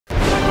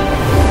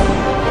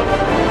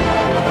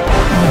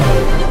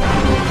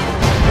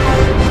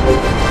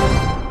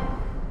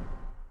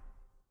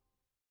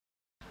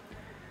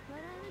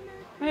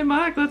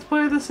Mike, let's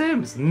play The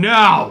Sims.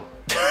 No!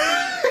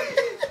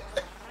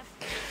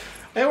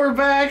 And we're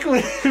back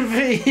with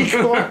V.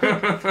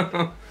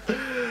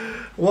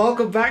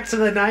 Welcome back to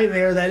the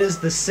nightmare that is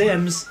The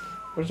Sims.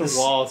 There's a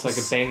wall so I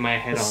can bang my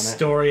head on it.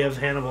 Story of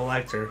Hannibal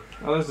Lecter.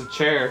 Oh, there's a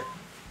chair.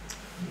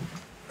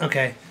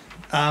 Okay.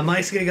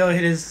 Mike's gonna go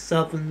hit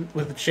himself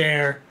with the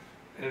chair.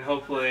 And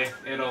hopefully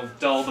it'll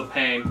dull the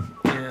pain.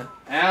 Yeah.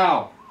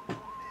 Ow!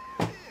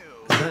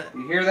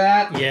 You hear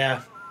that?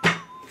 Yeah.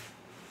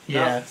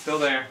 Yeah. No, still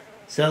there.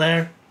 Still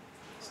there?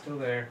 Still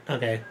there.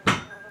 Okay.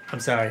 I'm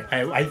sorry.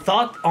 I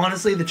thought,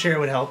 honestly, the chair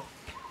would help.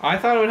 I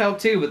thought it would help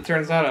too, but it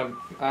turns out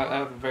I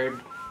have a very,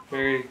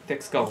 very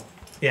thick skull.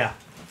 Yeah.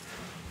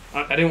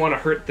 I didn't want to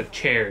hurt the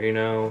chair, you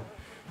know?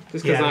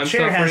 Just because the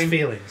chair has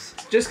feelings.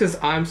 Just because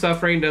I'm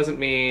suffering doesn't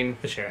mean...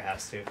 The chair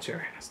has to. The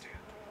chair has to.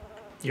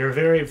 You're a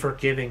very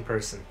forgiving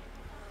person.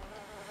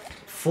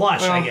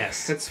 Flush, well, I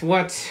guess. It's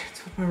what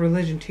my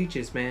religion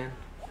teaches, man.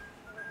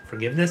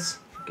 Forgiveness?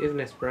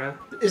 Forgiveness, bruh.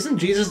 Isn't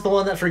Jesus the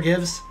one that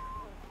forgives?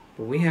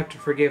 But we have to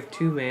forgive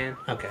too, man.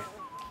 Okay.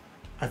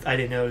 I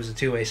didn't know it was a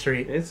two-way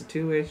street. It's a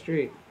two-way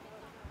street.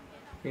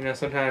 You know,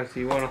 sometimes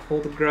you want to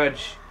hold a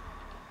grudge.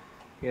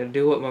 You gotta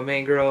do what my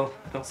main girl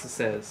Elsa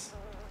says.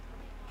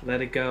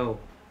 Let it go.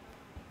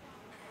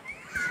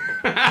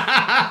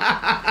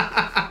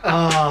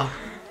 Oh.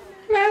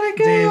 Let it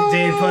go.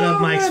 Dave, put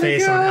up Mike's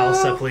face on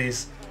Elsa,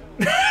 please.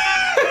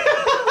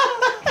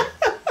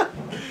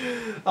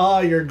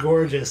 Oh, you're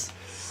gorgeous.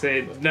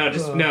 Say no,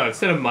 no.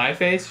 Instead of my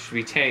face, it should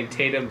be Channing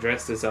Tatum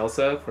dressed as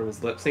Elsa from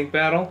his lip sync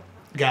battle.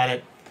 Got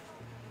it.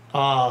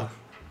 Oh,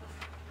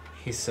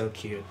 he's so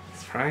cute.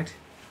 That's right.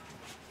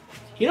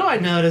 You know, I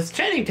noticed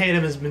Channing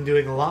Tatum has been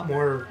doing a lot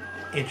more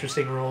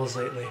interesting roles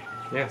lately.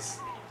 Yes.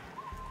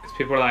 Because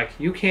people are like,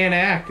 you can't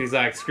act. He's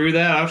like, screw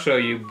that. I'll show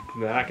you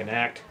that I can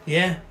act.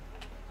 Yeah.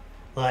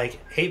 Like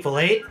Hateful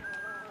Eight.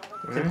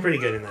 He's pretty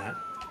good in that.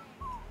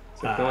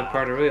 It's like the one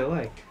part I really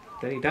liked.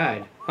 Then he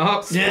died.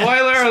 Oh, spoiler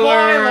yeah.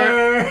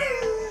 alert!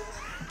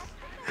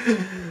 Spoiler!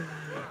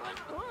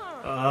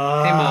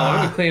 Hey, Mom, I'm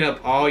gonna clean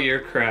up all your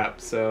crap,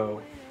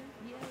 so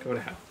go to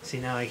hell. See,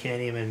 now I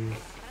can't even...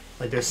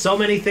 Like, there's so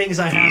many things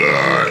I have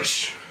to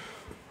do.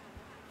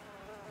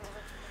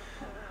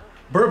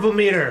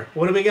 Burp-o-meter.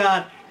 What do we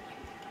got?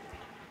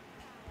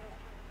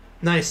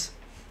 Nice.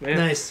 Yeah.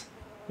 Nice.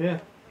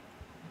 Yeah.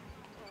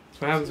 That's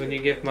what happens when you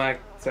give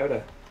Mike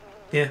soda.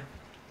 Yeah.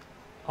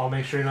 I'll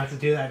make sure not to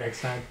do that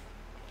next time.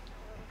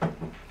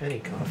 I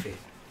need coffee.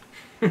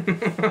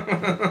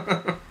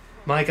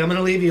 Mike, I'm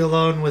gonna leave you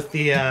alone with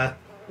the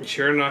You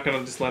sure I'm not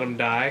gonna just let him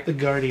die? the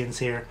guardians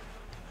here.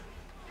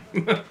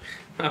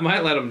 I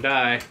might let him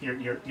die.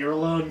 You're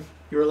alone.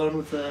 You're alone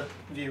with the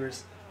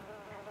viewers.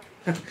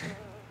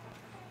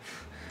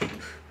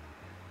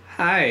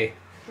 Hi.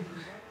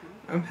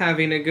 I'm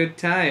having a good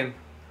time.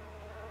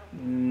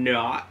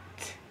 Not.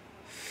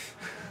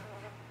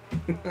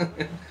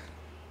 You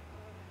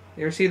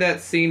ever see that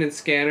scene in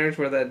Scanners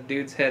where that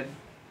dude's head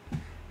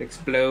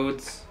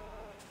explodes?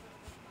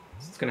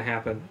 It's gonna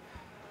happen.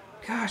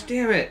 Gosh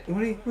damn it!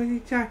 What are you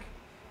talking?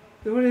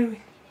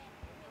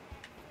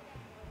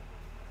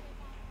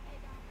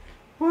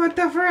 What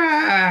the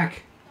frack?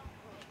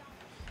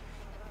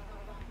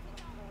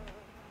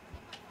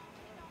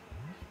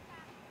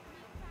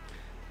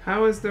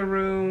 How is the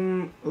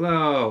room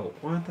low?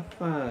 What the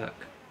fuck?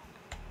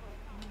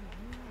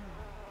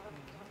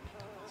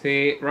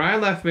 See,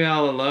 Ryan left me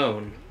all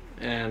alone,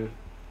 and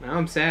now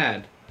I'm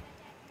sad.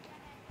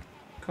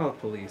 Call the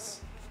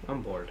police.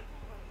 I'm bored.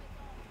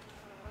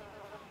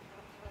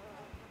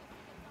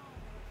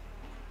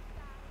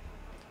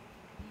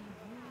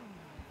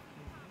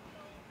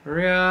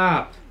 Hurry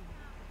up!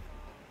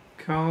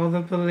 Call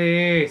the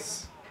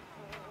police.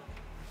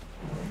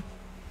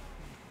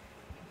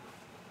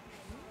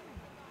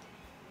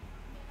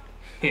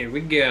 Here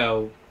we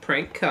go.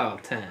 Prank call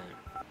time.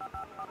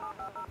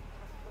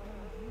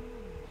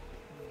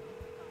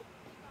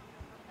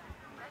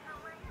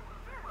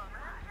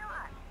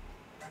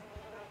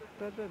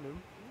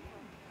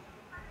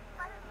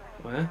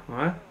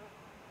 What?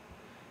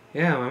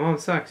 Yeah, my mom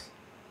sucks.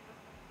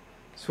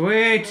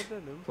 Sweet!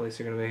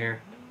 Police are gonna be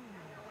here.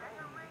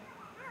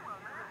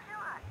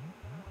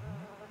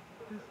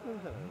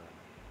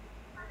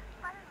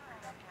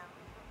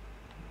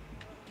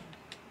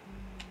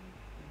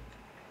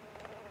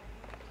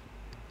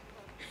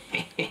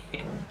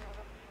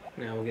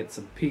 Now we'll get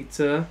some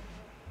pizza.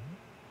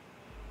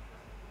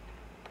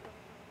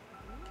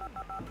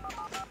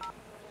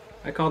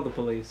 I called the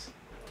police.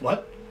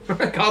 What?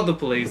 I called the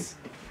police.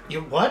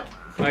 You what?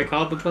 I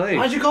called the police.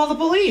 Why'd you call the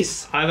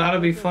police? I thought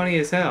it'd be funny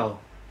as hell.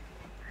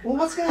 Well,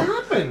 what's gonna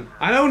happen?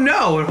 I don't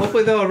know, and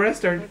hopefully they'll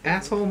arrest our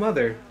asshole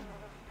mother.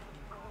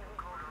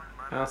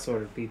 I also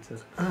ordered pizza.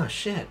 Oh,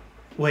 shit.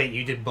 Wait,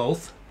 you did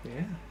both?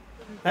 Yeah.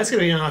 That's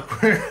gonna be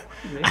awkward.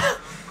 Yeah.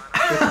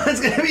 That's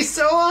gonna be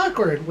so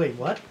awkward. Wait,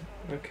 what?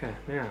 Okay,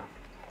 now.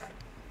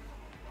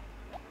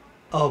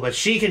 Oh, but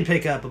she can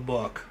pick up a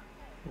book.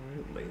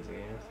 Lazy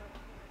ass.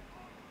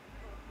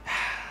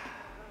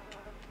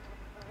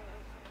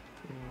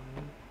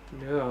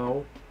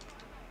 No.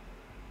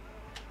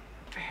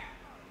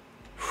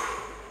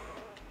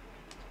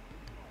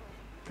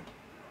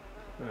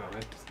 Oh, I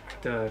have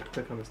to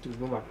click on this dude's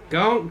boombox.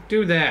 Don't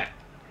do that.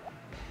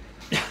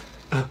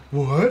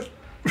 What?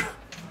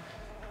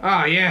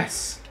 Ah,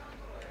 yes.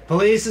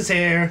 Police is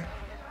here.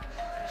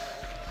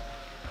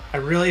 I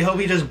really hope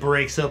he just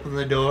breaks open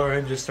the door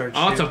and just starts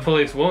Also, shooting.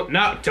 police won't.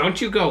 No, don't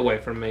you go away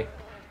from me.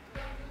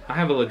 I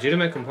have a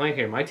legitimate complaint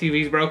here. My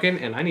TV's broken,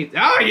 and I need.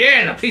 Oh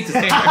yeah, the pizza's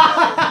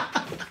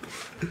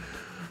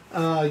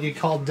here. You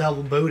called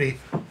double booty.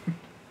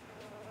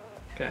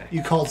 Okay.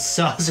 You called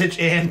sausage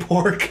and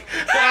pork.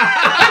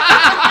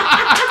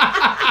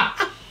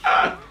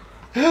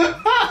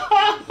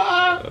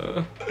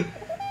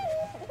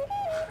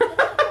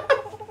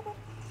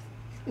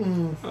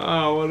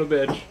 Oh, what a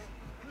bitch.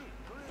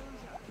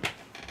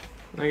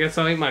 I guess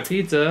I'll eat my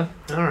pizza.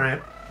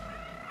 Alright.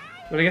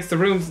 But I guess the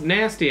room's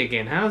nasty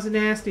again. How's it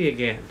nasty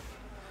again?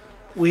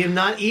 We have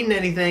not eaten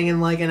anything in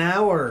like an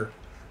hour.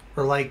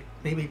 Or like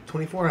maybe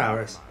 24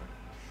 hours.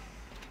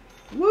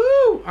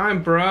 Woo!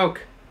 I'm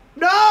broke.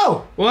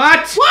 No!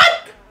 What?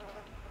 What?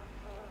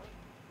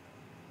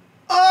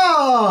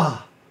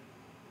 Oh!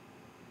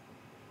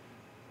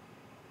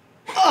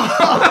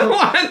 Oh!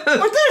 What?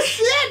 What the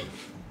shit?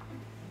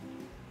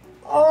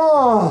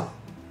 Oh!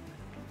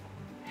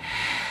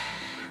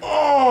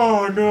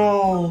 Oh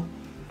no!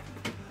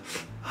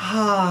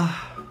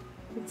 Ah,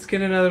 Let's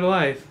get another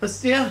life.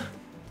 let's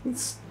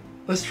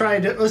Let's try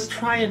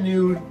a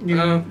new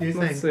thing.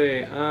 let's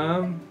see.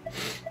 I'm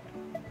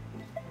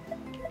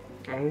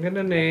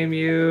gonna name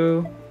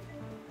you.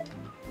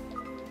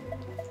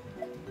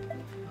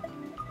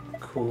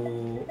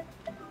 Cool.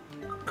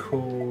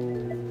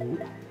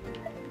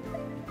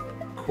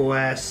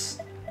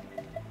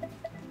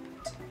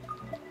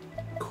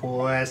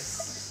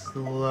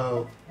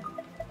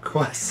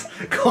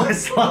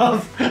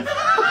 Questlove.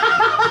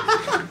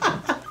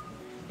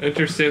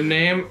 Enter sim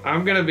name.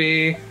 I'm gonna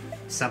be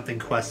Something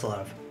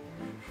Questlove.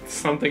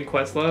 something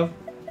Questlove.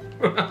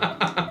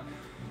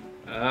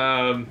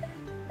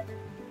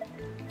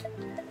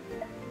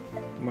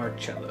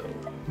 Marcello.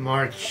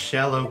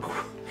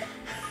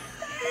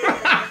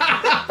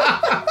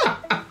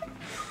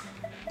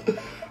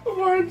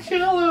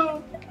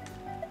 Marcello.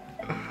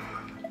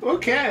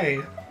 Okay.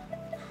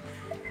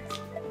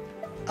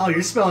 Oh,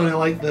 you're spelling it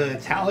like the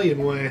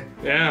Italian way.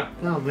 Yeah,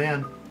 Oh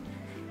man.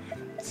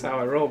 that's how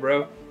I roll,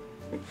 bro.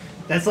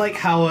 That's like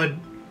how a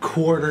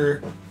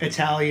quarter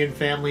Italian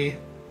family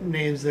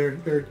names their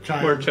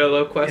child.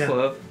 Marcello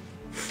Questlove.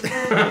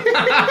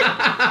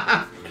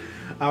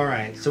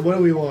 Alright, so what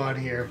do we want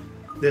here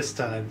this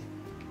time?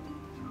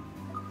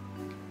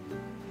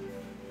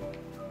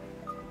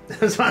 I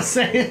was about to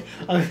say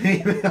a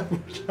female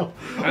Marcello.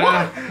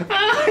 What?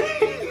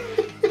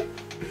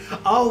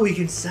 Oh, we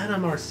can set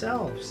them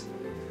ourselves.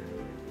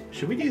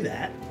 Should we do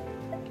that?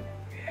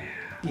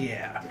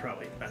 Yeah,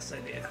 probably the best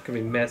idea. Could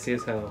be messy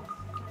as hell.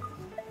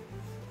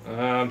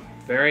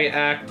 Very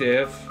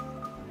active.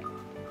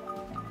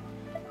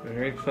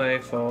 Very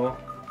playful.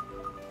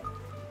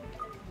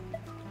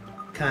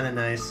 Kind of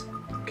nice.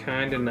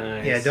 Kinda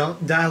nice. Yeah,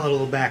 don't dial it a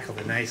little back on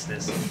the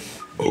niceness.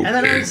 Okay. And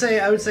then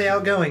I would say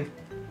outgoing.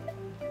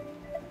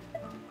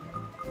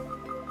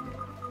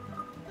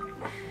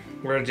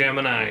 We're a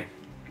Gemini.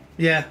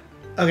 Yeah.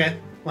 Okay.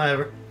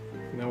 Whatever.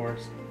 No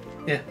worse.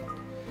 Yeah.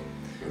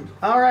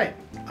 All right.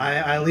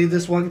 I leave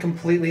this one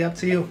completely up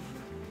to you.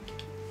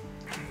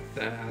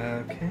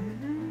 Okay.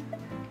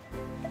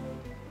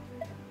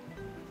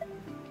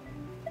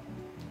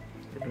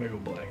 We're gonna go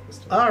black this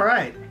time. All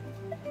right.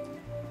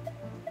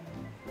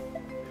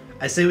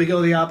 I say we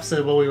go the opposite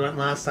of what we went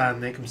last time.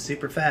 Make them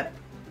super fat.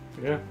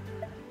 Yeah.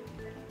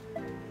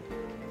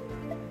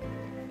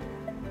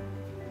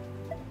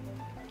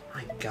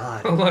 My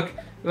God. Oh look.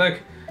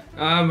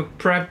 I'm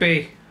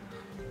preppy.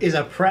 He's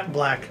a prep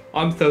black.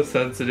 I'm so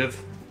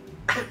sensitive.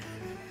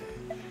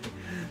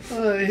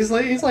 He's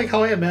like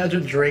how I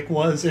imagine Drake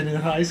was in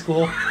high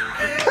school.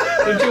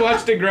 Did you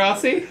watch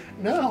Degrassi?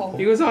 No.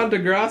 He was on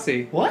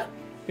Degrassi. What?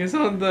 He was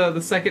on the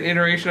second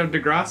iteration of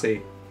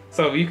Degrassi.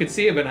 So you could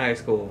see him in high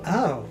school.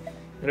 Oh.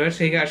 And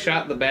eventually he got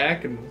shot in the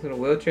back and was in a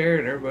wheelchair,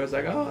 and everybody's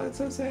like, oh, that's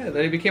so sad.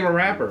 Then he became a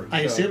rapper. I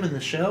so- assume in the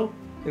show,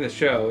 In the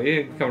show. He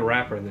didn't become a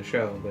rapper in the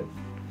show, but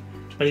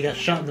but he got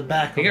shot in the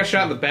back. he got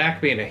shot in the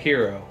back being a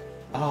hero.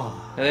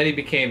 Oh. And then he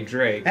became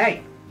Drake.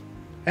 Hey.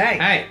 Hey.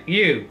 Hey,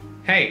 you.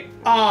 Hey.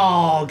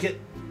 Oh, get.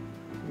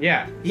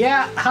 Yeah.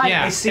 Yeah. Hi.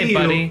 Yeah, I see hey, you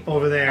buddy.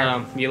 over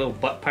there. You little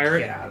butt pirate.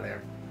 Get out of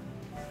there.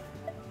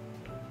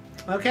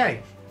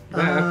 Okay.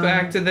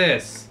 Back to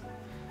this.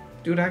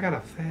 Dude, I got a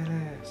fat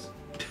ass.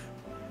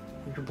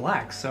 You're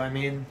black, so I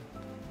mean,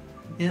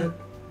 yeah.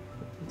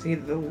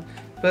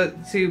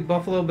 But see,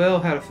 Buffalo Bill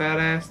had a fat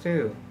ass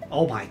too.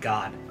 Oh my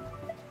God.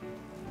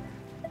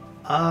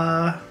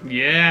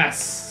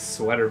 Yes.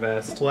 Sweater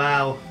vest.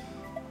 Wow.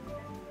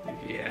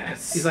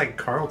 Yes. He's like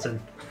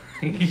Carlton.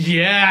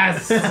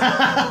 Yes.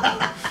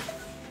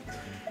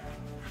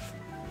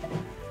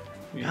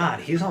 God,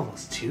 he's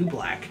almost too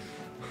black.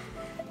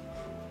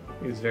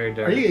 He was very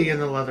dark. Are you gonna get in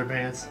the leather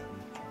pants?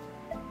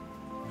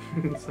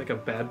 It's like a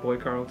bad boy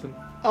Carlton.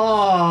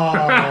 Oh.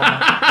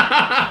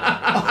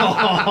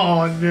 Oh.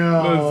 Oh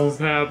no! What is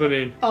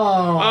happening?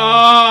 Oh.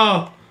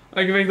 Oh!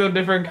 I can make them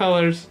different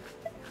colors.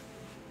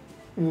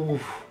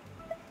 Oof.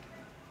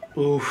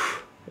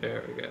 Oof.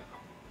 There we go.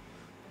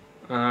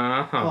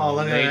 Uh-huh. Oh,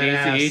 look at that Ladies,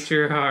 ass. eat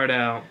your heart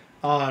out.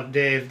 Oh,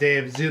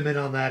 Dave, zoom in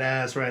on that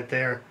ass right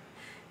there.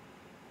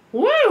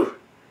 Woo!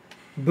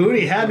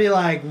 Booty had me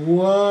like,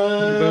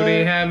 what?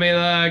 Booty had me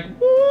like,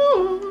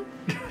 woo!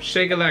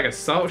 Shake it like a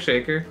salt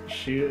shaker.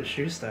 Shoe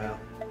style.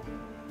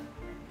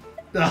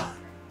 Oh.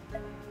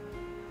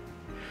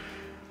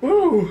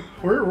 Woo!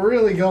 We're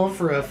really going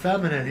for a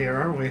feminine here,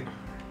 aren't we?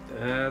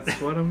 That's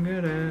what I'm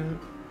good at.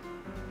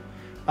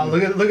 Oh,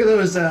 look at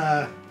those.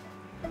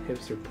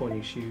 Hipster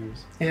pointy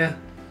shoes. Yeah.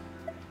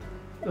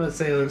 Let's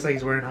say it looks like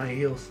he's wearing high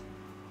heels.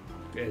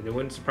 It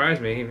wouldn't surprise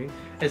me. I mean,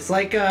 It's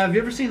like, have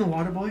you ever seen The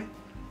Waterboy?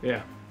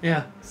 yeah.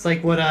 Yeah. It's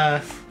like what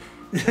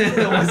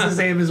what's his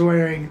name is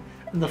wearing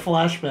in the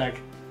flashback.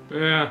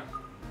 Yeah.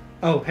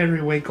 Oh,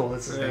 Henry Winkle.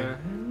 That's his Yeah.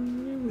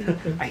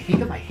 name. I hate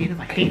him. I hate him.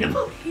 I hate him.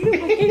 I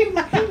hate him.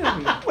 I hate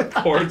him. With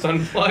the Cords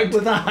unplugged.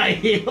 with the high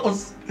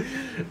heels.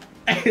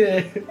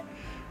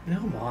 No,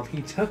 Mom,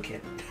 he took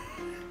it.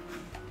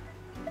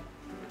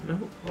 No.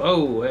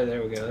 Oh, hey,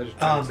 there we go. There's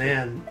Oh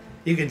man,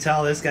 you can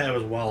tell this guy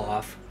was well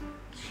off.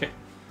 Shit.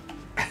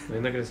 I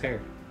mean, look at his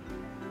hair.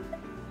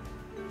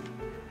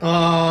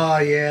 Oh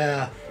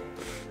yeah.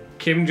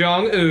 Kim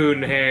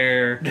Jong-un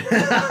hair.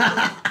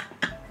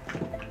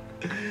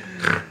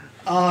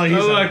 Oh, he's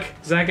Oh, look.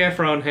 Zac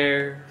Efron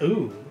hair.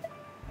 Ooh,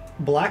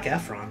 Black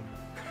Efron.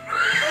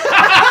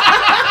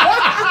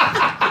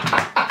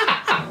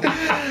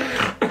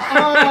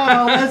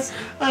 Oh,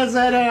 let's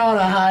head out on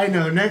a high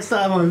note. Next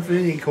time on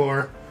Infinity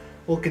Core,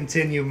 we'll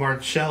continue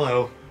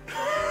Marcello.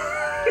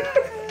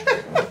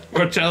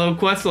 Marcello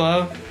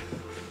Questlove.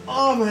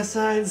 Oh, my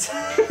sides.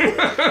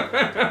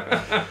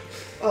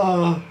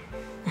 Oh.